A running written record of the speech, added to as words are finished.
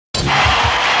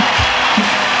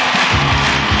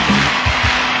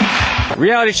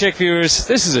Reality Check viewers,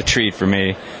 this is a treat for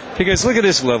me because look at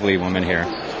this lovely woman here,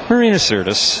 Marina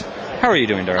Sirtis. How are you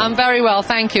doing, darling? I'm very well,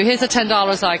 thank you. Here's the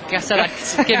 $10 I guess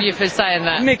I'd give you for saying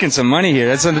that. I'm making some money here.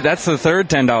 That's the third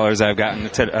 $10 I've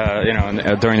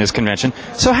gotten during this convention.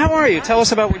 So how are you? Tell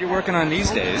us about what you're working on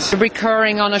these days.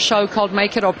 Recurring on a show called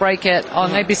Make It or Break It on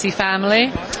ABC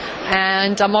Family.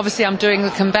 And I'm doing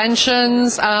the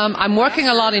conventions. I'm working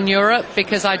a lot in Europe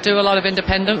because I do a lot of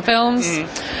independent films.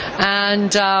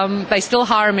 And they still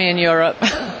hire me in Europe,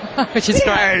 which is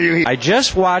great. I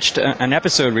just watched an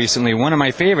episode recently, one of my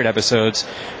favorite episodes,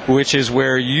 which is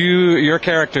where your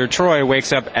character, Troy,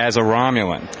 wakes up as a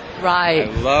Romulan. Right.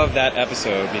 I love that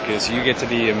episode because you get to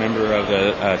be a member of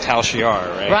the Tal Shiar,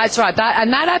 right? That's right.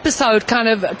 That episode kind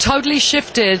of totally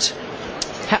shifted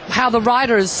how the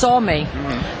writers saw me.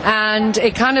 And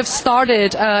it kind of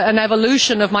started an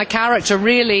evolution of my character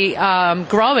really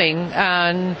growing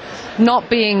and not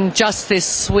being just this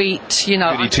sweet,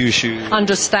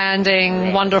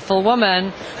 understanding, wonderful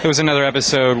woman. There was another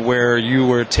episode where you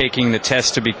were taking the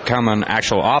test to become an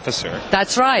actual officer.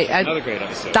 That's right. Another great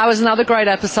episode. That was another great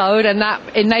episode, and that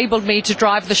enabled me to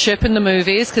drive the ship in the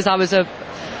movies because I was a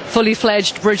fully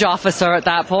fledged bridge officer at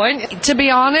that point. To be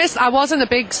honest, I wasn't a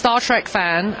big Star Trek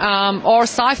fan or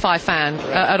sci-fi fan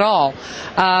at all.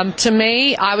 To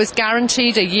me, I was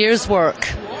guaranteed a year's work,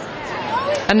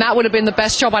 and that would have been the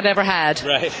best job I'd ever had.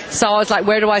 Right. So I was like,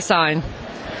 where do I sign?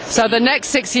 So the next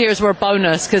 6 years were a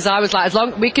bonus because I was like, as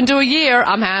long as we can do a year,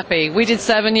 I'm happy. We did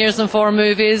 7 years and 4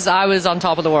 movies. I was on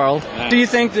top of the world. Do you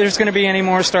think there's going to be any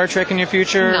more Star Trek in your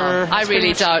future? No, I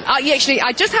really don't.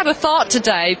 I just had a thought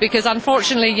today because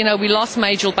unfortunately, we lost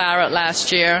Majel Barrett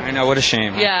last year. I know, what a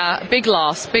shame. Yeah, big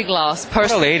loss.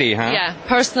 What a lady, huh? Yeah,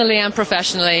 personally and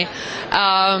professionally.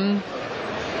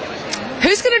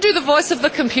 Who's going to do the voice of the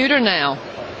computer now?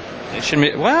 It should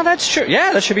be, well, that's true.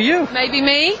 Yeah, that should be you. Maybe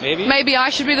me? Maybe I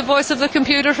should be the voice of the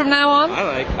computer from now on?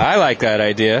 I like that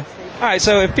idea. All right,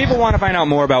 so if people want to find out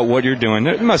more about what you're doing,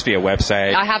 there must be a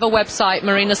website. I have a website,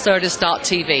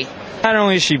 marinasirtis.tv. Not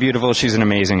only is she beautiful, she's an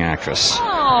amazing actress.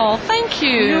 Oh, thank you.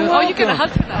 You're you're going to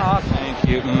hug for that. Oh, thank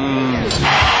you.